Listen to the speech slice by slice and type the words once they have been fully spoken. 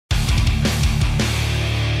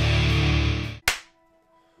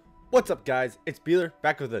What's up, guys? It's Buhl3r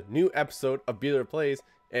back with a new episode of Buhl3r Plays,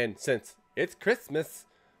 and since it's Christmas,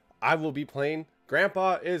 I will be playing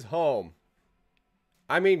Grandpa is Home.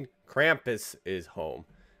 I mean, Krampus is Home.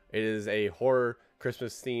 It is a horror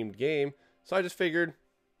Christmas themed game, so I just figured,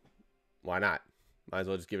 why not? Might as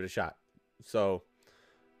well just give it a shot. So,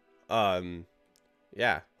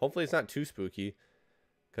 yeah, hopefully it's not too spooky,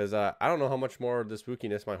 because I don't know how much more of the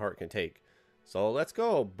spookiness my heart can take. So let's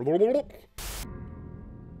go.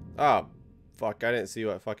 Oh, fuck, I didn't see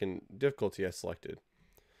what fucking difficulty I selected.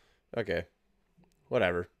 Okay,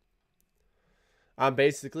 whatever. I'm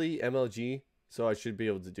basically MLG, so I should be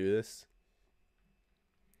able to do this.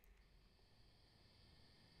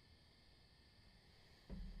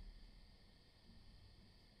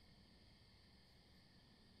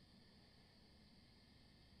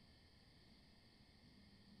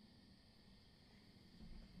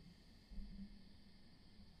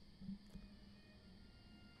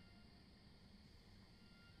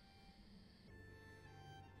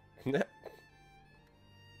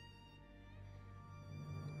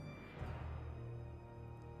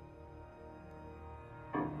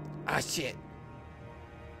 Ah, shit.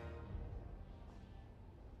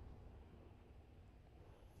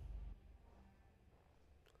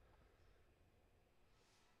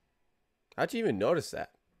 How'd you even notice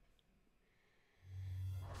that?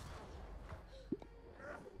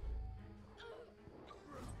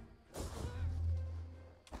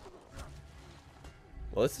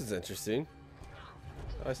 Well, this is interesting.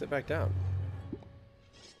 How do I sit back down?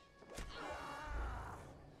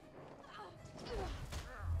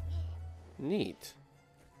 Neat.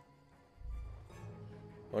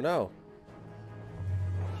 Oh no.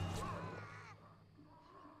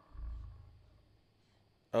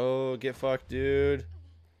 Oh, get fucked, dude.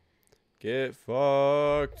 Get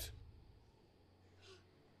fucked.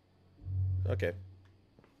 Okay.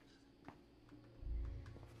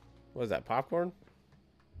 What is that, popcorn?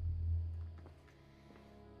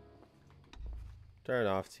 Turn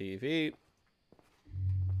off TV.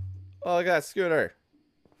 Oh, look at that scooter.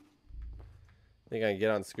 Think I can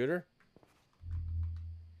get on scooter?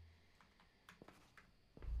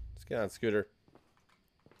 Let's get on scooter.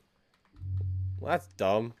 Well, that's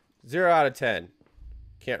dumb. 0 out of 10.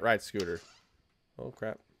 Can't ride scooter. Oh,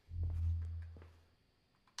 crap.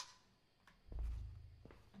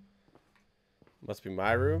 Must be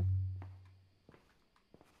my room.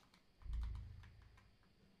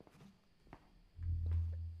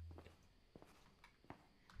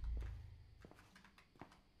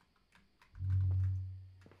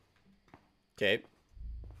 Okay.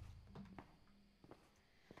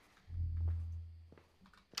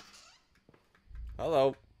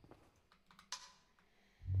 Hello.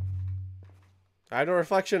 I have no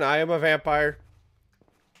reflection. I am a vampire.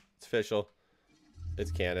 It's official.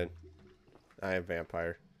 It's canon. I am a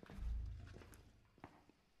vampire.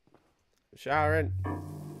 I'm showering.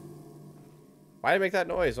 Why did I make that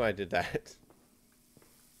noise when I did that?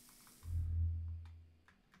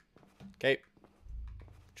 Okay.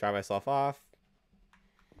 Try myself off.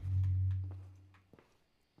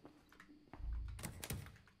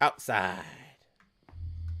 Outside.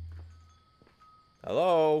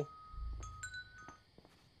 Hello.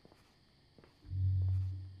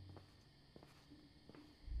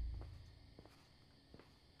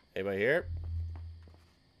 Anybody here?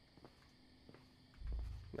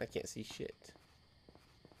 I can't see shit.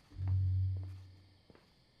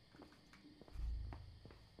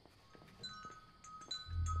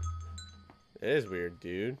 It is weird,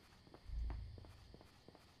 dude.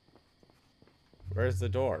 Where's the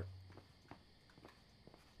door?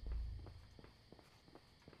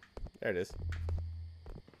 There it is.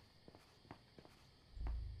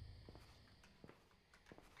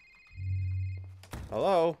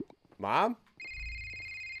 Hello? Mom?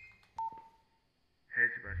 Hey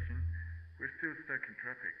Sebastian, we're still stuck in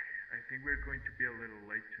traffic. I think we're going to be a little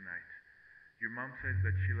late tonight. Your mom says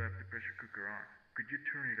that she left the pressure cooker on. Could you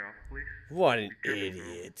turn it off, please? What an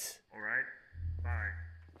idiot. Alright, bye.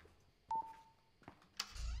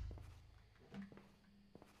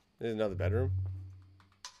 There's another bedroom.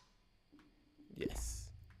 Yes.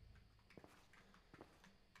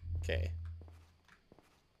 Okay.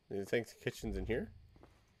 Do you think the kitchen's in here?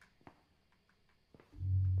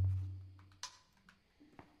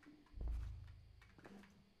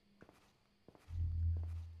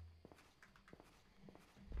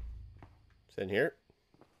 It's in here.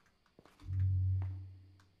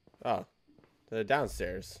 Oh, they're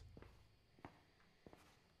downstairs.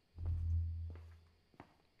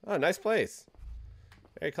 Oh, nice place.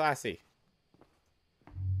 Very classy.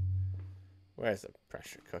 Where's the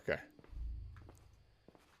pressure cooker?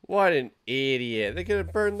 What an idiot. They could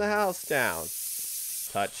have burned the house down.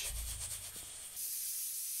 Touch.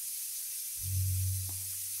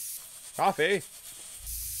 Coffee.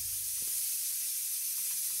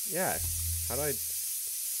 Yeah. How do I...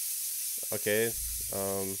 Okay.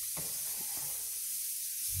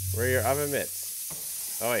 Where are your oven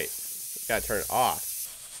mitts? Oh, wait. Gotta turn it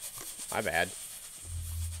off. My bad.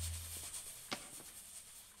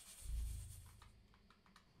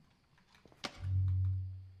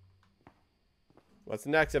 What's the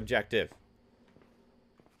next objective?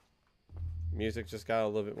 Music just got a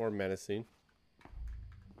little bit more menacing.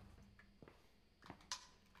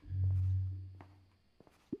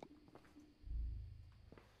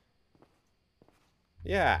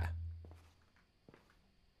 Yeah.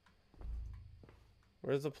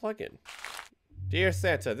 Where's the plug-in? Dear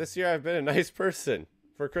Santa, this year I've been a nice person.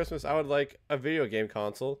 For Christmas, I would like a video game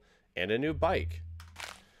console and a new bike.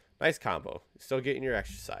 Nice combo. Still getting your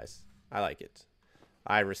exercise. I like it.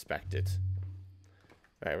 I respect it.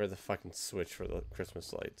 Alright, where's the fucking switch for the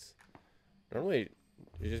Christmas lights? Normally,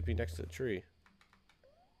 it'd just be next to the tree.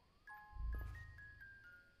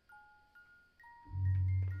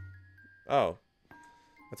 Oh.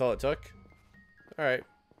 That's all it took? Alright.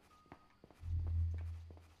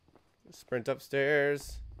 Sprint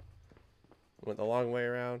upstairs. Went the long way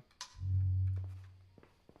around.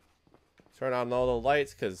 Turn on all the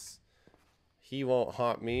lights because he won't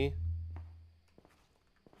haunt me.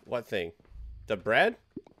 What thing? The bread?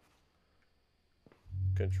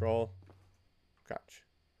 Control. Crouch.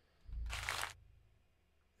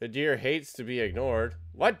 The deer hates to be ignored.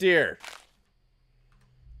 What deer?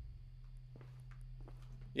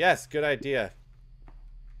 Yes, good idea.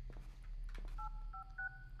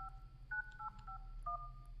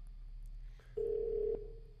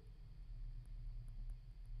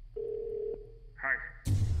 Hi.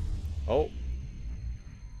 Oh.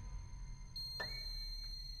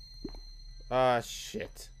 Ah,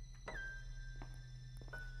 shit.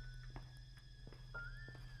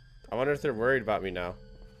 I wonder if they're worried about me now.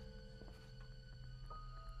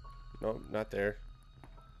 Nope, not there.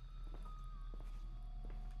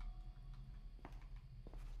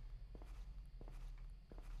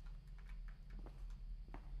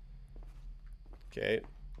 Okay.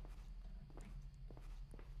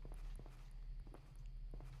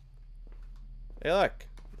 Hey, look.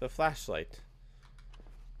 The flashlight.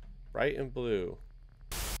 Bright and blue.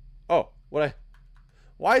 Oh,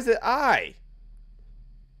 why is it I?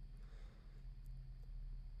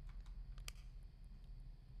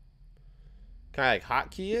 Can I like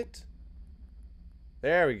hotkey it?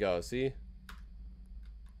 There we go, see?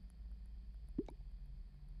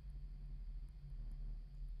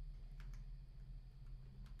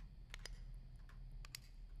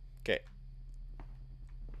 Okay.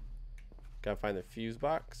 Gotta find the fuse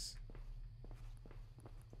box.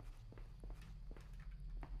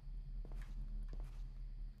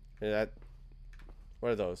 And that...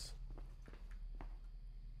 What are those?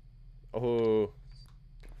 Oh.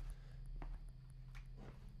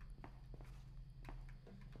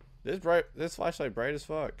 This flashlight bright as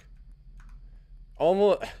fuck.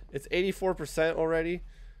 Almost... It's 84% already.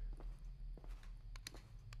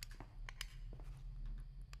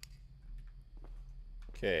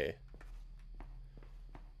 Okay.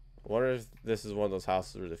 I wonder if this is one of those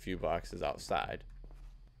houses where the fuse box is outside.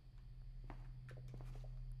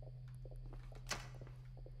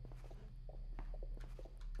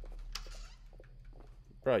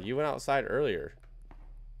 Bro, you went outside earlier.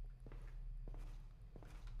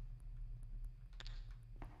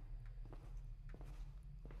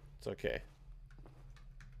 It's okay.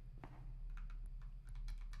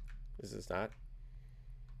 Is this not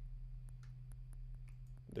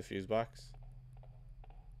the fuse box?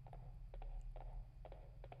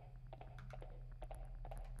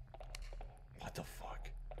 What the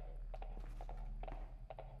fuck?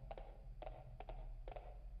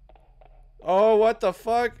 Oh, what the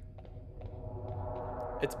fuck?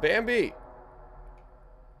 It's Bambi.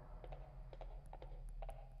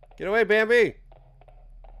 Get away, Bambi.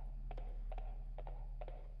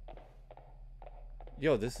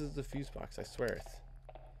 Yo, this is the fuse box, I swear it.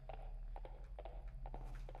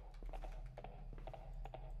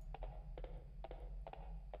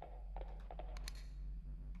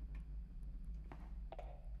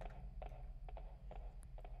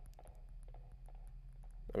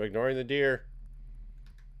 I'm ignoring the deer.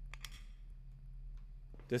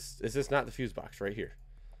 Is this not the fuse box right here?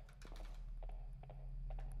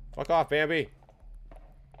 Fuck off, Bambi.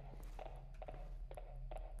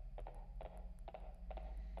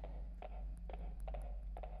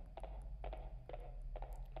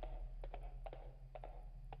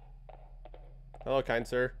 Hello, kind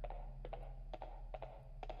sir.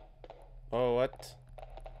 Oh, what?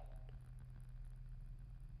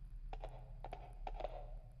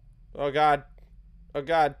 Oh, God. Oh,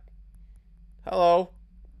 God. Hello.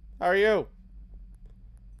 How are you?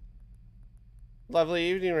 Lovely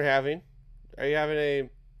evening we're having. Are you having a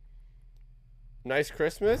nice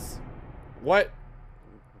Christmas? What?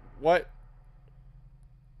 What?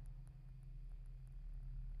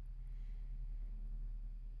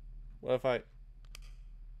 What if I...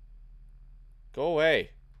 Go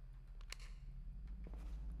away.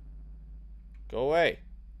 Go away.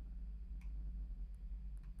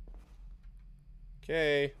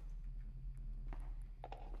 Okay.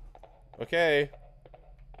 Okay.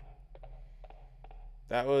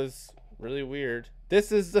 That was really weird.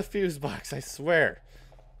 This is the fuse box, I swear.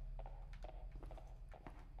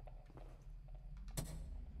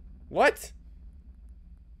 What?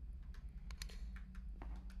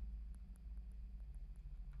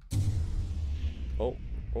 Oh,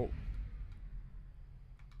 oh.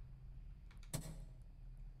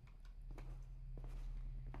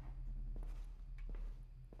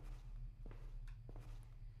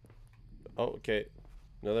 Oh, okay.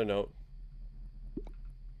 Another note.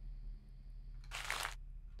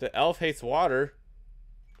 The elf hates water.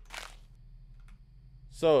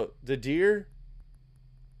 So, the deer...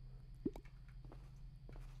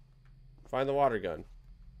 Find the water gun.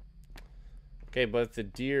 Okay, but if the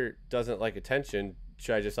deer doesn't like attention,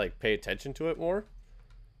 should I just, like, pay attention to it more?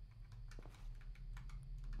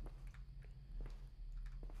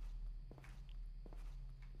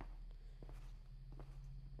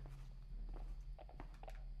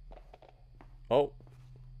 Oh.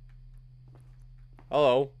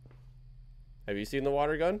 Hello. Have you seen the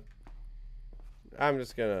water gun? I'm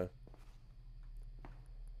just gonna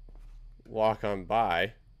walk on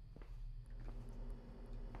by.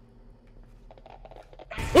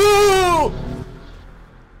 Ooh!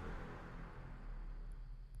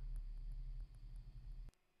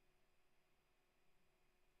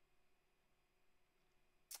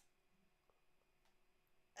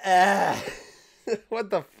 Ah. What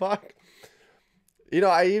the fuck? You know,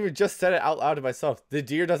 I even just said it out loud to myself. The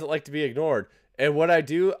deer doesn't like to be ignored. And what I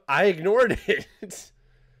do, I ignored it.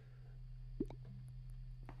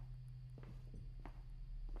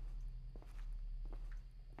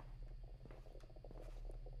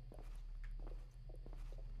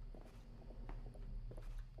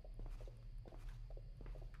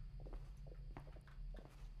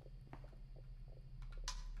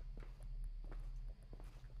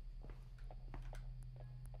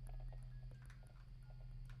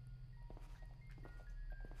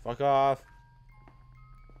 Fuck off.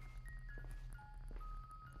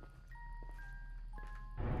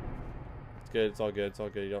 It's good. It's all good. It's all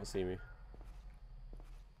good. You don't see me.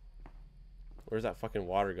 Where's that fucking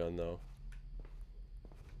water gun, though?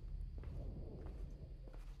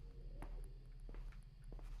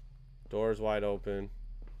 Door's wide open.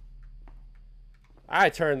 I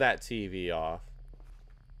turned that TV off.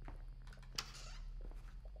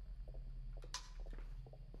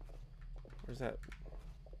 Where's that?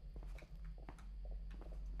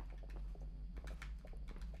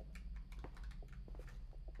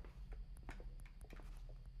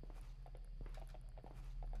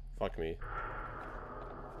 Fuck me.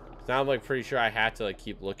 Now I'm like pretty sure I had to like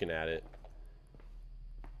keep looking at it.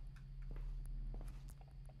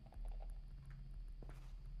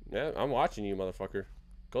 Yeah, I'm watching you, motherfucker.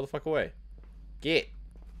 Go the fuck away. Get.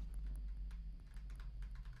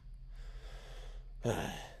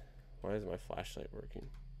 Why isn't my flashlight working?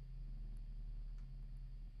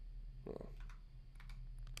 Oh.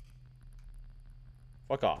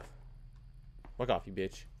 Fuck off. Fuck off, you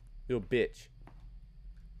bitch. You a bitch.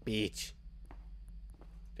 Bitch.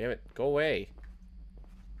 Damn it. Go away.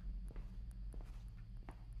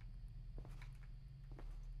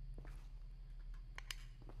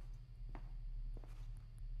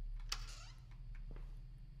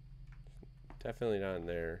 Definitely not in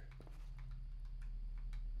there.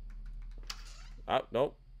 Oh,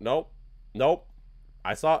 nope. Nope. Nope.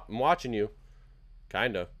 I'm watching you.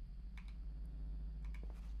 Kinda.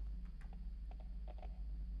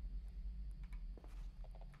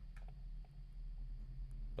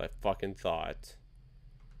 I fucking thought.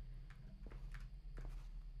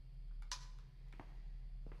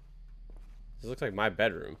 This looks like my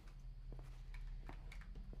bedroom.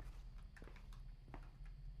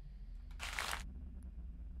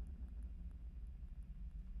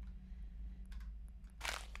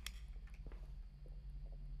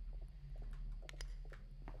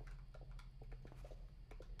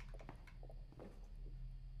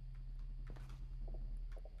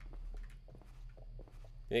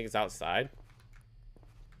 You think it's outside?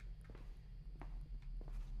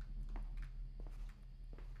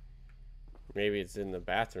 Maybe it's in the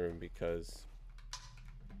bathroom because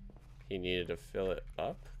he needed to fill it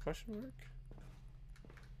up? Question mark?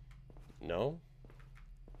 No.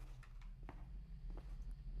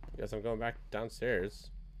 Guess I'm going back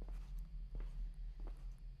downstairs.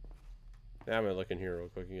 Yeah, I'm gonna look in here real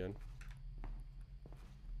quick again.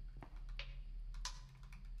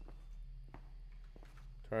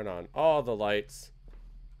 Turn on all the lights.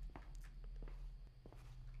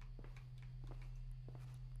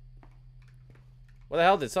 What the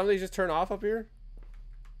hell? Did somebody just turn off up here?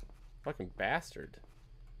 Fucking bastard.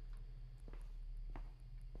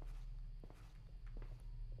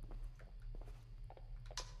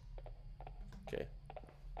 Okay.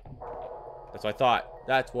 That's what I thought.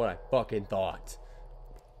 That's what I fucking thought.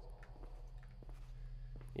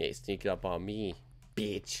 Yeah, sneak up on me,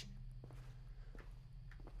 bitch.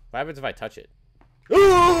 What happens if I touch it?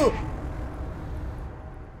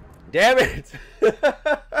 Damn it!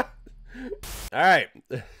 Alright.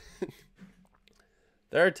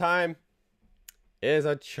 Third time is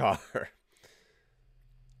a charm.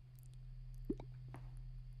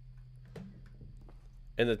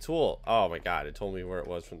 And the tool. Oh my god, it told me where it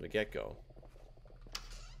was from the get-go.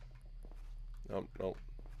 Nope, nope.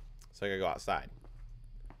 So I gotta go outside.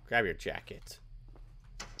 Grab your jacket.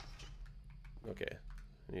 Okay.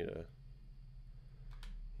 I need to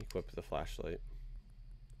equip the flashlight.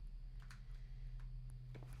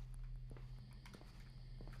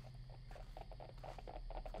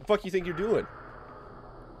 The fuck you think you're doing?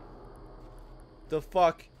 The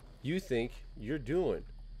fuck you think you're doing?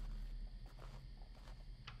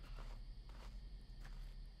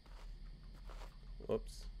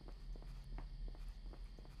 Whoops.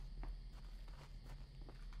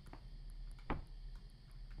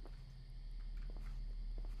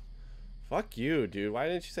 Fuck you, dude. Why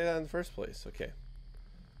didn't you say that in the first place? Okay.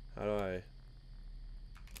 How do I...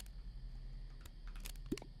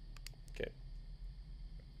 Okay.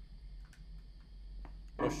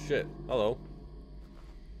 Oh shit. Hello.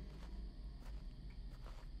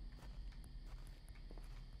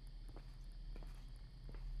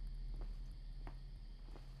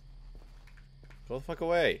 Go the fuck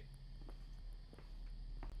away.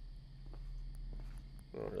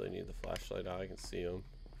 I don't really need the flashlight out. I can see him.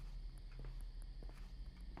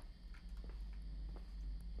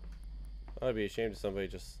 I'd be ashamed if somebody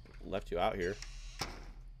just left you out here.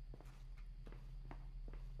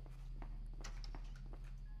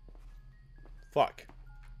 Fuck.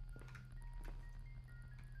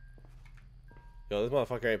 Yo, this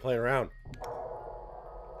motherfucker ain't playing around.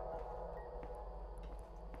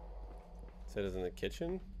 Said it's in the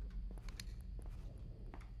kitchen.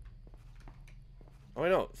 Oh, I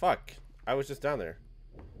know. Fuck. I was just down there.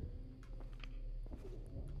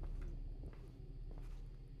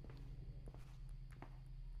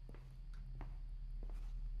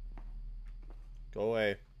 Go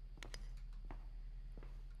away.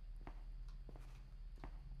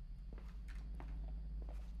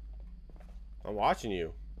 I'm watching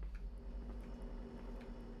you.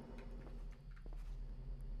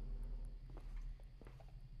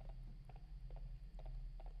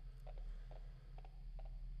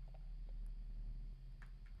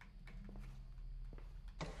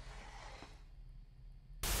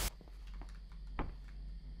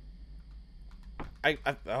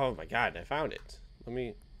 Oh my god, I found it. Let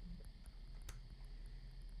me...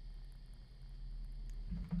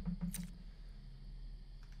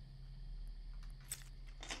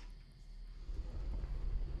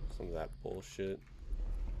 Some of that bullshit.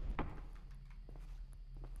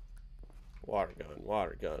 Water gun,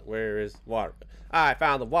 water gun. Where is water gun? I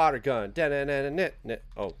found the water gun.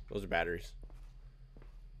 Oh, those are batteries.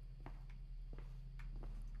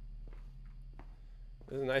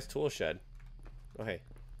 This is a nice tool shed. Oh, hey.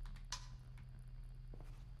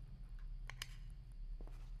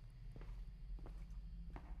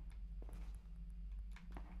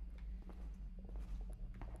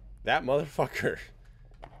 That motherfucker.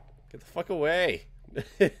 Get the fuck away.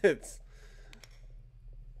 It's...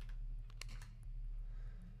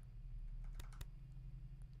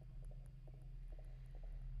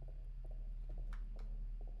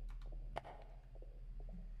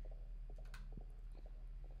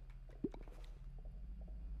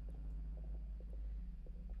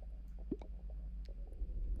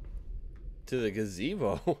 to the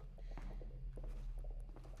gazebo.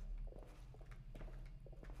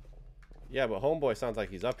 Yeah, but homeboy sounds like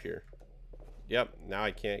he's up here. Yep, now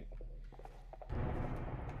I can't.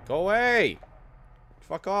 Go away!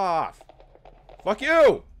 Fuck off! Fuck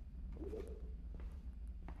you!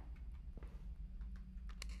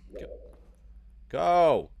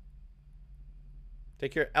 Go.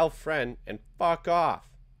 Take your elf friend and fuck off.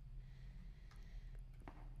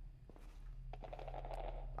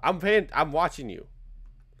 I'm watching you.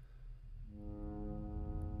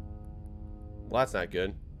 Well, that's not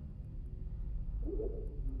good.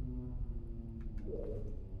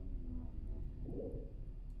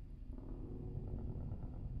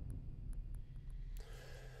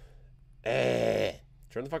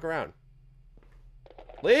 Turn the fuck around.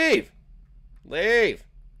 Leave! Leave!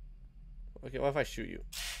 Okay, what if I shoot you?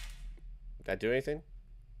 Did that do anything?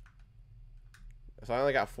 So I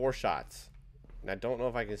only got 4 shots. And I don't know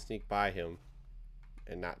if I can sneak by him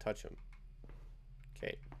and not touch him.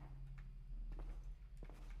 Okay.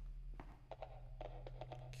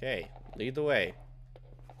 Okay, lead the way.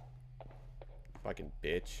 Fucking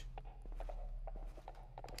bitch.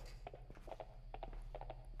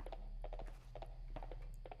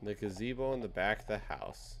 The gazebo in the back of the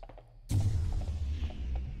house.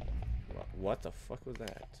 What the fuck was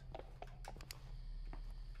that?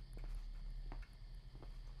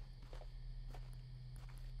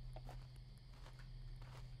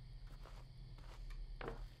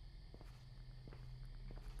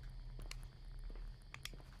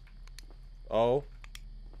 Oh.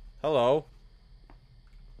 Hello.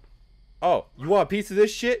 Oh, you want a piece of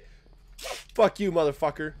this shit? Fuck you,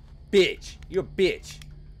 motherfucker. Bitch. You're a bitch.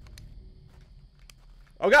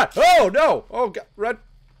 Oh, God. Oh, no. Oh, God. Run.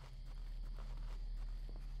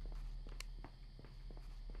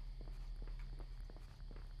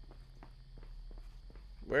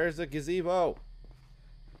 Where's the gazebo?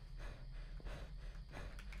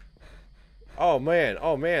 Oh, man.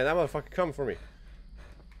 Oh, man. That motherfucker coming for me.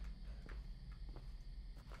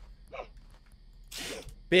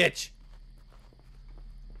 Bitch.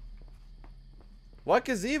 What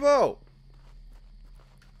gazebo?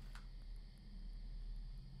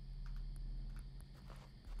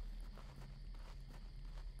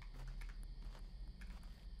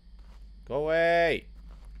 Go away.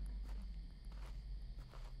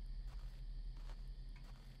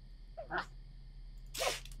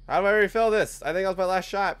 How do I refill this? I think that was my last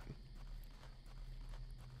shot.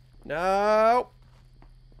 No.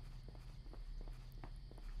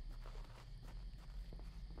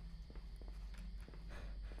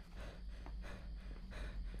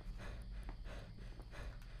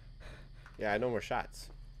 Yeah, no more shots.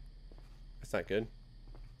 That's not good.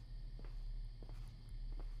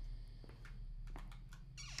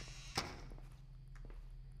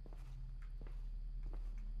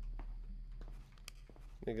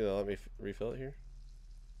 Think they'll let me refill it here?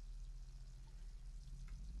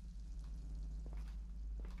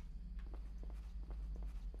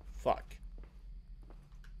 Fuck.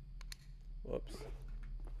 Whoops.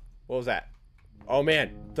 What was that? Oh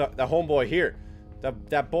man, the homeboy here.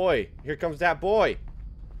 That boy. Here comes that boy.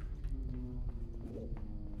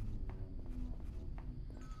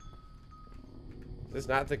 This is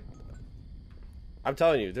not the... I'm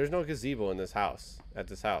telling you, there's no gazebo in this house. At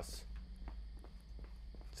this house.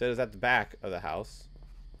 It said it's at the back of the house.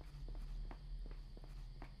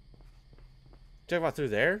 Check about through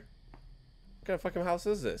there? What kind of fucking house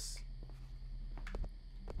is this?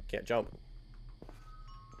 Can't jump.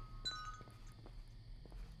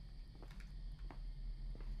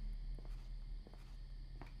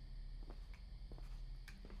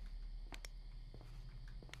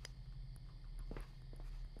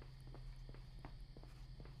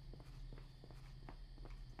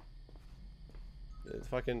 The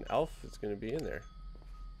fucking elf is gonna be in there.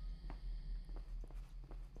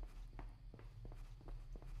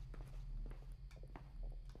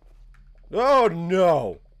 Oh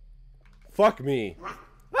no! Fuck me.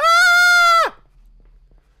 Ah!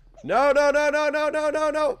 No, no, no, no, no, no, no,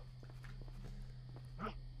 no!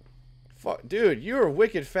 Fuck, dude, you are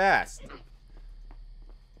wicked fast.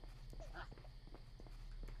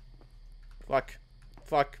 Fuck.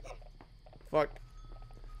 Fuck. Fuck.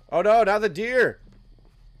 Oh no, now the deer!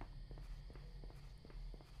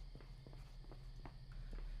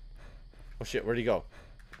 Oh shit, where'd he go?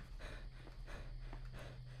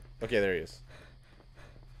 Okay, there he is.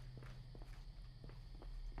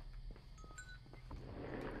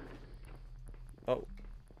 Oh,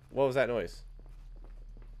 what was that noise?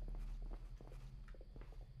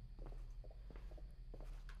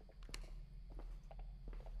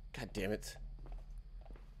 God damn it.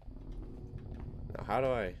 Now how do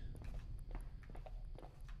I...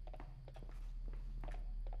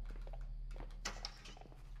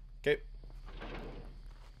 Okay.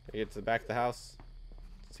 I get to the back of the house.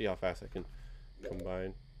 See how fast I can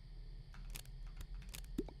combine.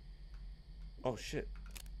 Oh shit.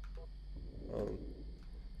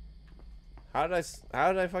 How did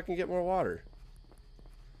I fucking get more water?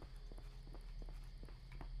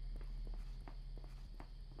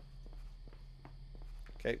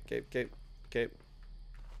 Okay.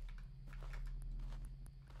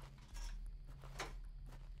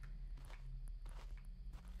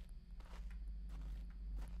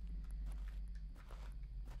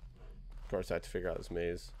 Of course, I have to figure out this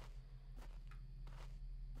maze.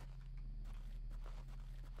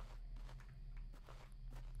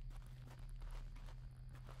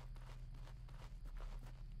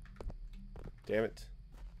 Damn it.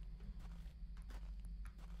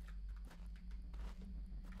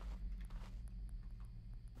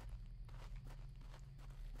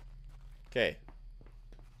 Okay.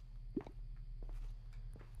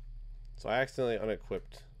 So I accidentally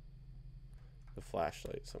unequipped the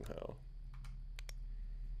flashlight somehow.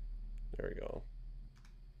 There we go.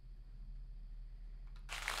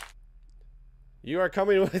 You are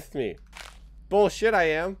coming with me. Bullshit, I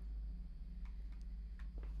am.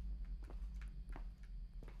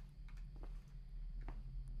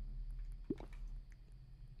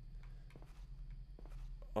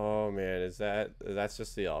 Oh man, that's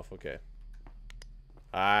just the elf, okay.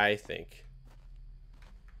 I think.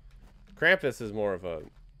 Krampus is more of a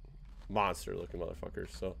monster looking motherfucker,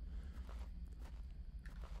 so.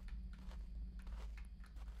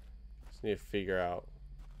 Just need to figure out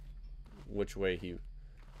which way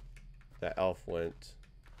that elf went.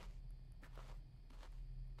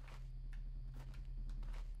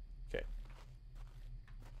 Okay.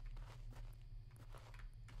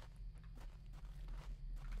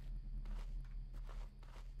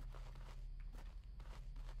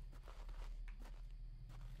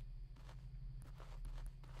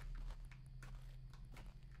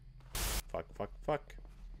 Fuck.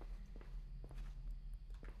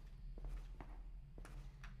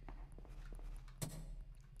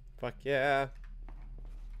 Fuck yeah.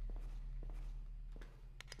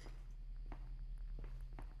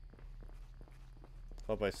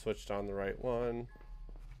 Hope I switched on the right one.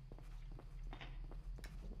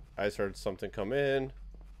 I just heard something come in.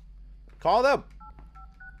 Call them!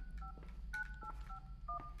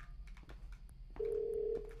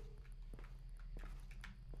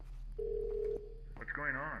 What's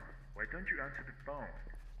going on? Why don't you answer the phone?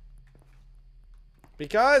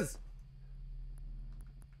 Because...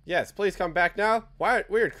 Yes, please come back now. Why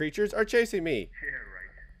weird creatures are chasing me? Yeah, right.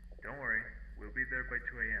 Don't worry. We'll be there by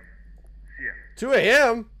 2 a.m. See ya. 2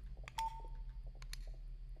 a.m.?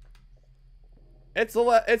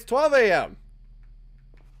 It's 12 a.m.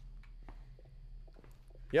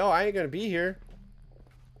 Yo, I ain't gonna be here.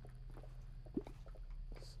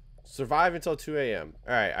 Survive until 2 a.m.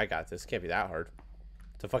 Alright, I got this. Can't be that hard.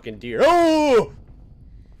 It's a fucking deer. Oh!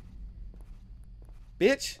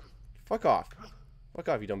 Bitch. Fuck off. Fuck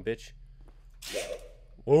off, you dumb bitch.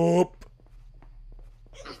 Whoop.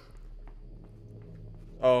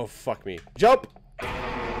 Oh, fuck me. Jump!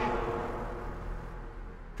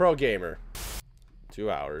 Pro gamer. 2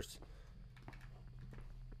 hours.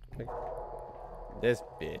 This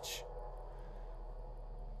bitch.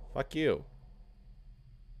 Fuck you.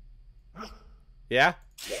 Yeah?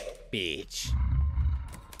 Bitch.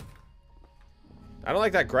 I don't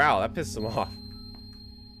like that growl. That pisses him off.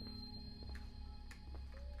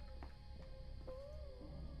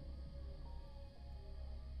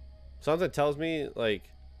 Something tells me, like,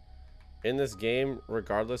 in this game,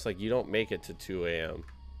 regardless, like, you don't make it to 2 a.m.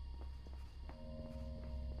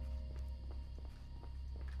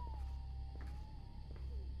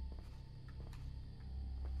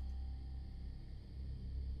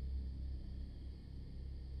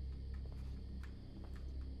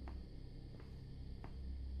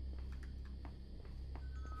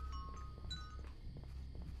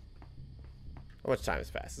 How much time has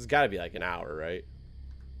passed? It's got to be like an hour, right?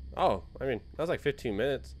 Oh, I mean, that was like 15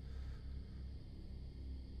 minutes.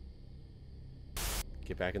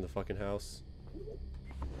 Get back in the fucking house.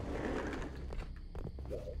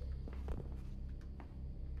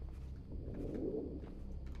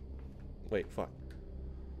 Wait, fuck.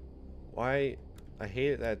 Why? I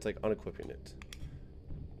hate it that it's like unequipping it.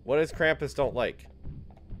 What does Krampus don't like?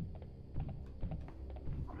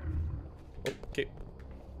 Okay.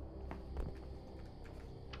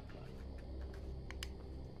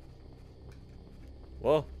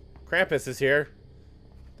 Well, Krampus is here.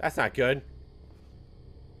 That's not good.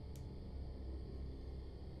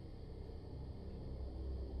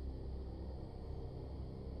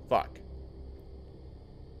 Fuck.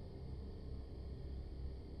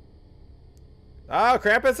 Oh,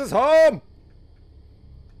 Krampus is home!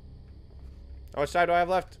 How much time do I have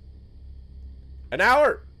left? An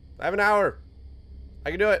hour! I have an hour. I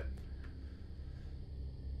can do it.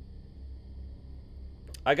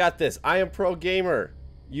 I got this. I am pro gamer.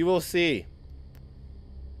 You will see.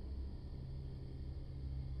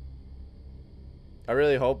 I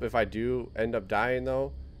really hope if I do end up dying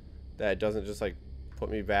though, that it doesn't just like put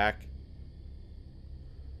me back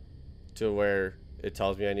to where it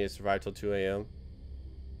tells me I need to survive till 2 a.m.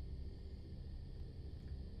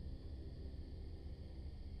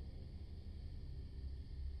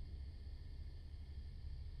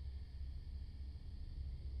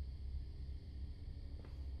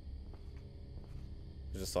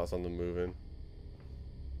 I just saw something moving.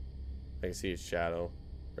 I can see its shadow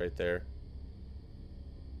right there.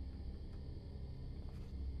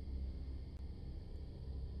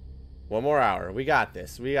 One more hour. We got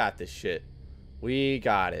this. We got this shit. We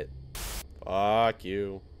got it. Fuck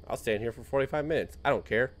you. I'll stand here for 45 minutes. I don't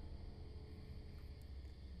care.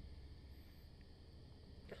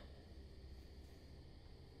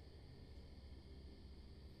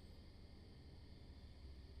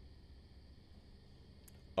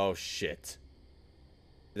 Oh shit.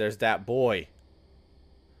 There's that boy.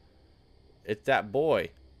 It's that boy.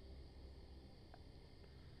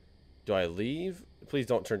 Do I leave? Please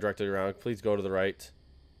don't turn directly around. Please go to the right.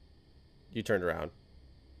 You turned around.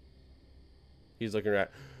 He's looking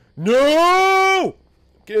at. No!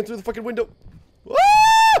 Get in through the fucking window.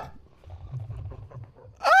 Ah!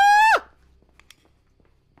 Ah!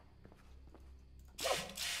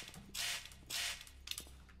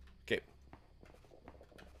 Okay.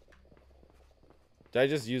 Did I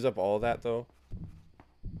just use up all of that though?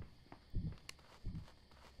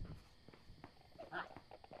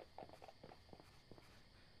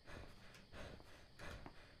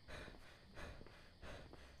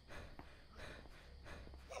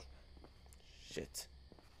 Shit.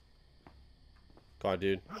 Go on,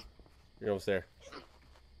 dude. You're almost there.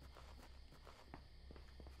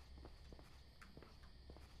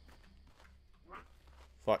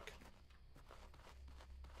 Fuck.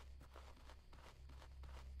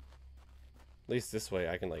 At least this way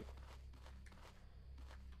I can like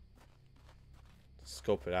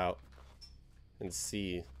scope it out and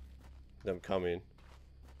see them coming.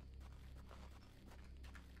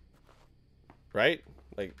 Right?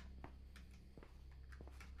 Like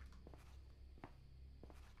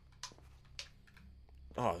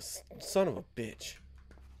oh, son of a bitch.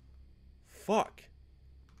 Fuck.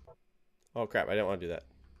 Oh crap, I didn't want to do that.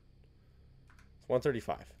 It's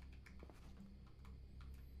 1:35.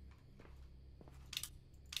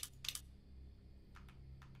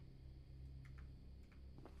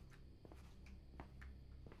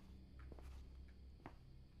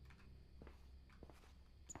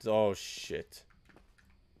 Oh shit.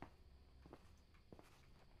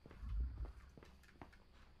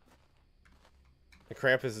 The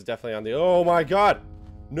Krampus is definitely on the. Oh my god!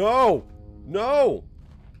 No! No!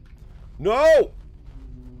 No!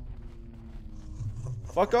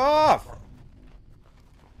 Fuck off!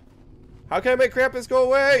 How can I make Krampus go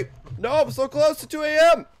away? No, I'm so close to 2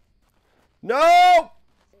 a.m. No!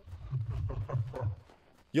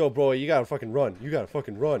 Yo, bro, you gotta fucking run. You gotta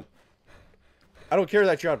fucking run. I don't care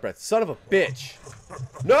that you're out of breath. Son of a bitch.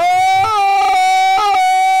 No!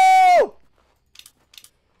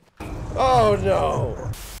 Oh,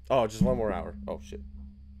 no. Oh, just one more hour. Oh, shit.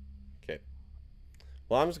 Okay.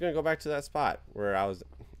 Well, I'm just gonna go back to that spot where I was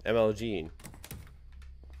MLGing.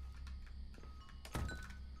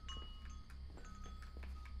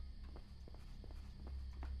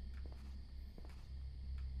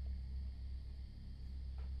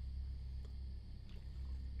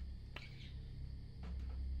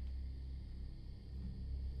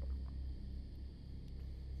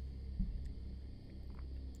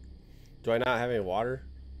 Do I not have any water?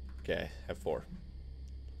 Okay, I have 4.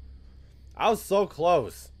 I was so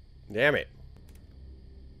close. Damn it.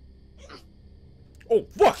 Oh,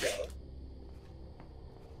 fuck!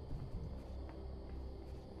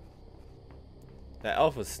 That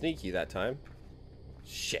elf was sneaky that time.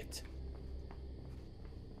 Shit.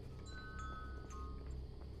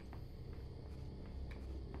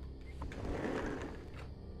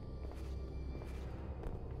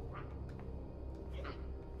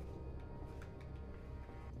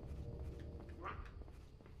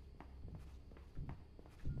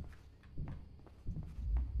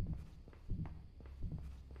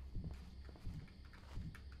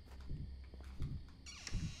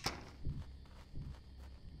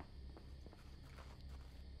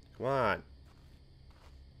 Come on.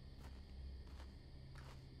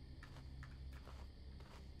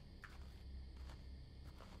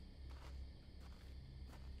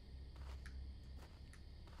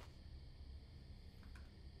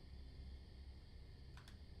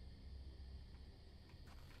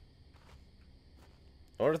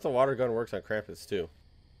 I wonder if the water gun works on Krampus too.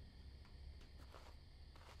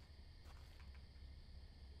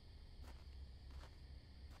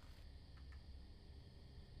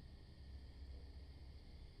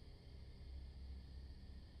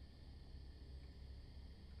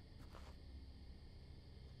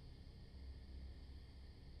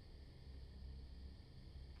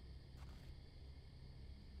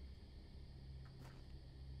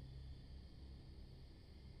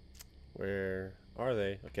 Where are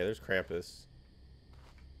they? Okay, there's Krampus.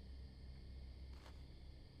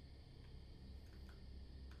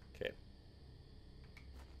 Okay.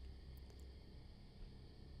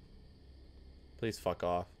 Please fuck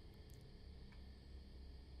off.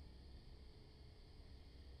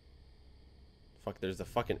 Fuck, there's a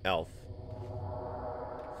fucking elf.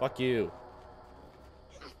 Fuck you.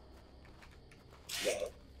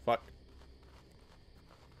 Fuck.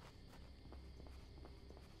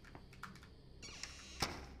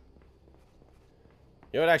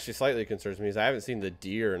 You know what actually slightly concerns me is I haven't seen the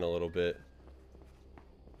deer in a little bit.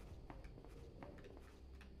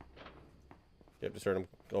 Yep, just heard him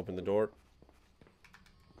open the door.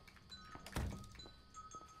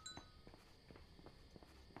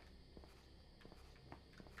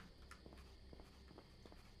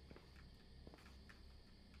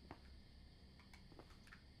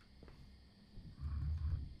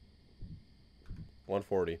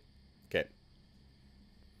 $140. Okay.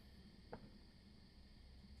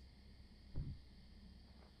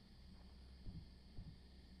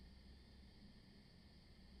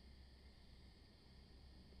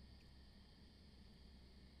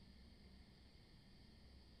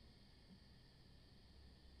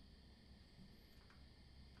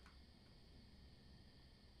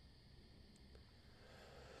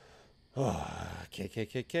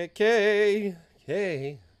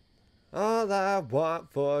 K. All I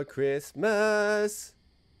want for Christmas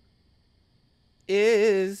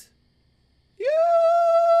is you.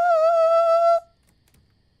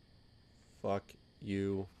 Fuck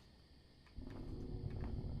you.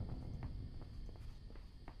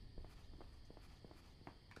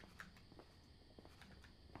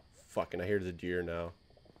 Fucking, I hear the deer now.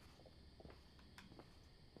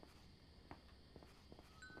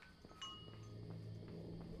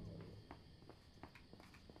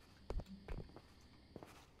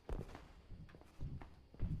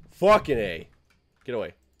 Fucking A. Get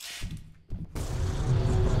away.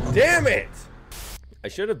 Damn it! I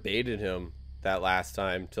should have baited him that last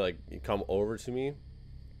time to like come over to me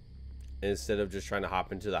instead of just trying to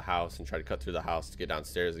hop into the house and try to cut through the house to get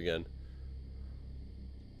downstairs again.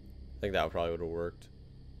 I think that probably would have worked.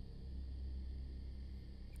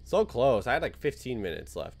 So close. I had like 15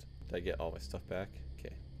 minutes left. Did I get all my stuff back?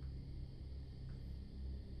 Okay.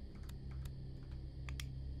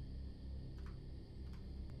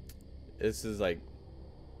 This is like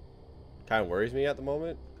kind of worries me at the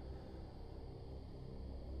moment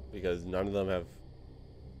because none of them have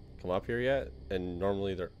come up here yet, and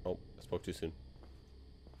normally they're... Oh, I spoke too soon.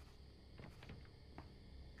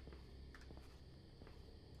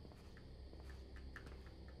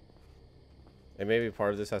 And maybe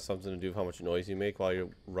part of this has something to do with how much noise you make while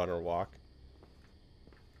you run or walk.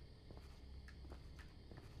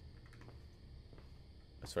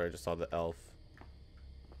 I swear I just saw the elf.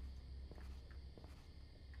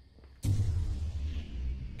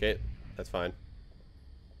 Okay, that's fine.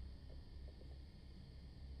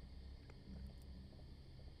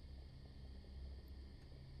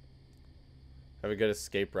 Have a good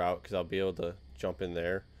escape route because I'll be able to jump in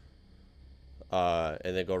there. And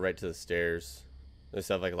then go right to the stairs.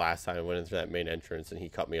 Instead of like last time I went in through that main entrance and he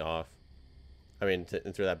cut me off. I mean,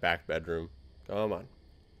 through that back bedroom. Come on.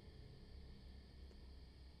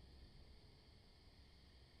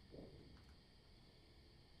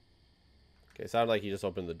 Okay, it sounded like he just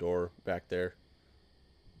opened the door back there.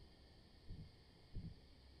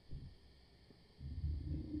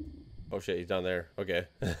 Oh shit, he's down there. Okay.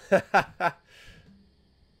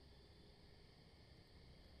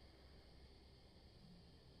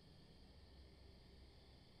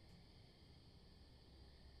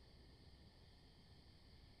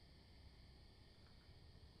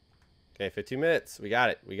 Okay, 15 minutes. We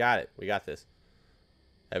got it. We got it. We got this.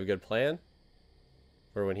 Have a good plan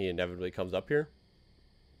for when he inevitably comes up here.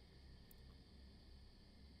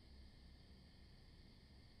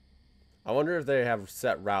 I wonder if they have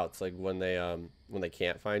set routes, like when they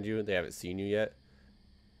can't find you, they haven't seen you yet.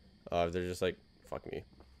 They're just like, fuck me.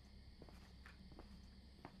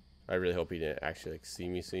 I really hope he didn't actually like see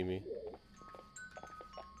me.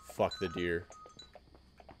 Fuck the deer.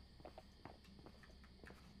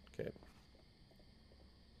 Okay.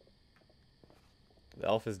 The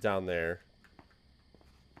elf is down there.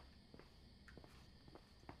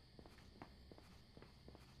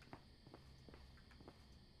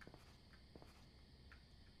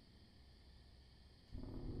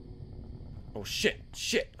 Oh shit,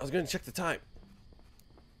 shit. I was gonna check the time.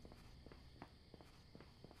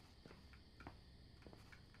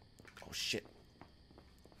 Oh shit.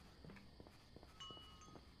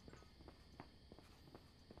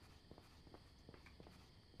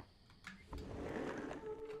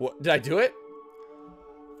 What, did I do it?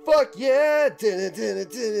 Fuck yeah!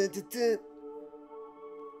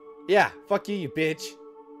 Yeah, fuck you, you bitch.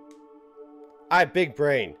 I big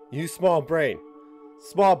brain. You small brain.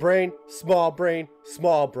 Small brain, small brain,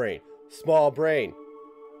 small brain, small brain.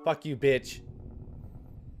 Fuck you, bitch.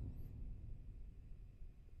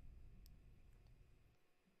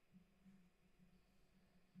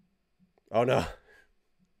 Oh no.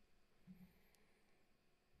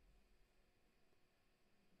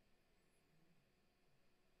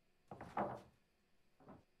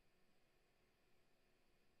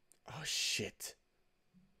 Oh shit.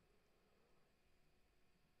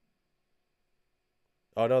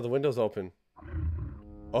 Oh no, the window's open.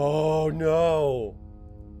 Oh no.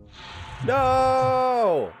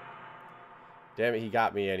 No! Damn it, he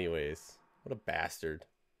got me anyways. What a bastard.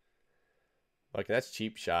 Okay, that's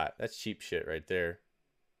cheap shot. That's cheap shit right there.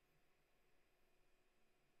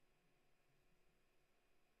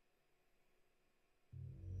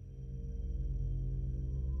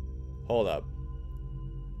 Hold up.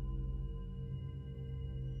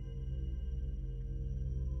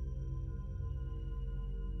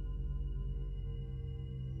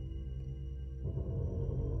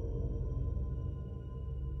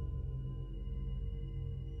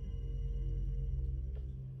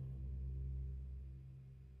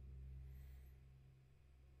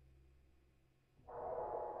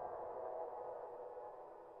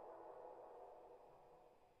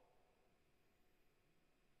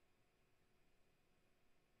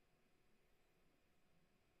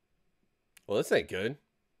 Well, this ain't good.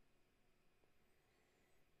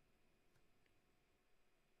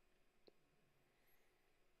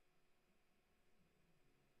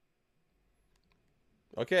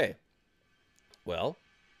 Okay. Well.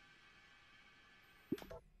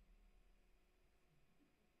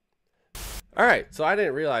 Alright, so I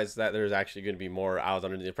didn't realize that there was actually going to be more. I was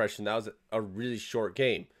under the impression that was a really short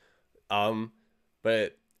game.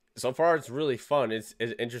 But so far it's really fun. It's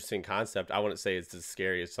an interesting concept. I wouldn't say it's as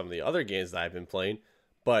scary as some of the other games that I've been playing.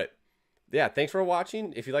 But yeah, thanks for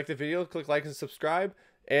watching. If you like the video, click like and subscribe.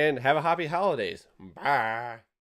 And have a happy holidays. Bye.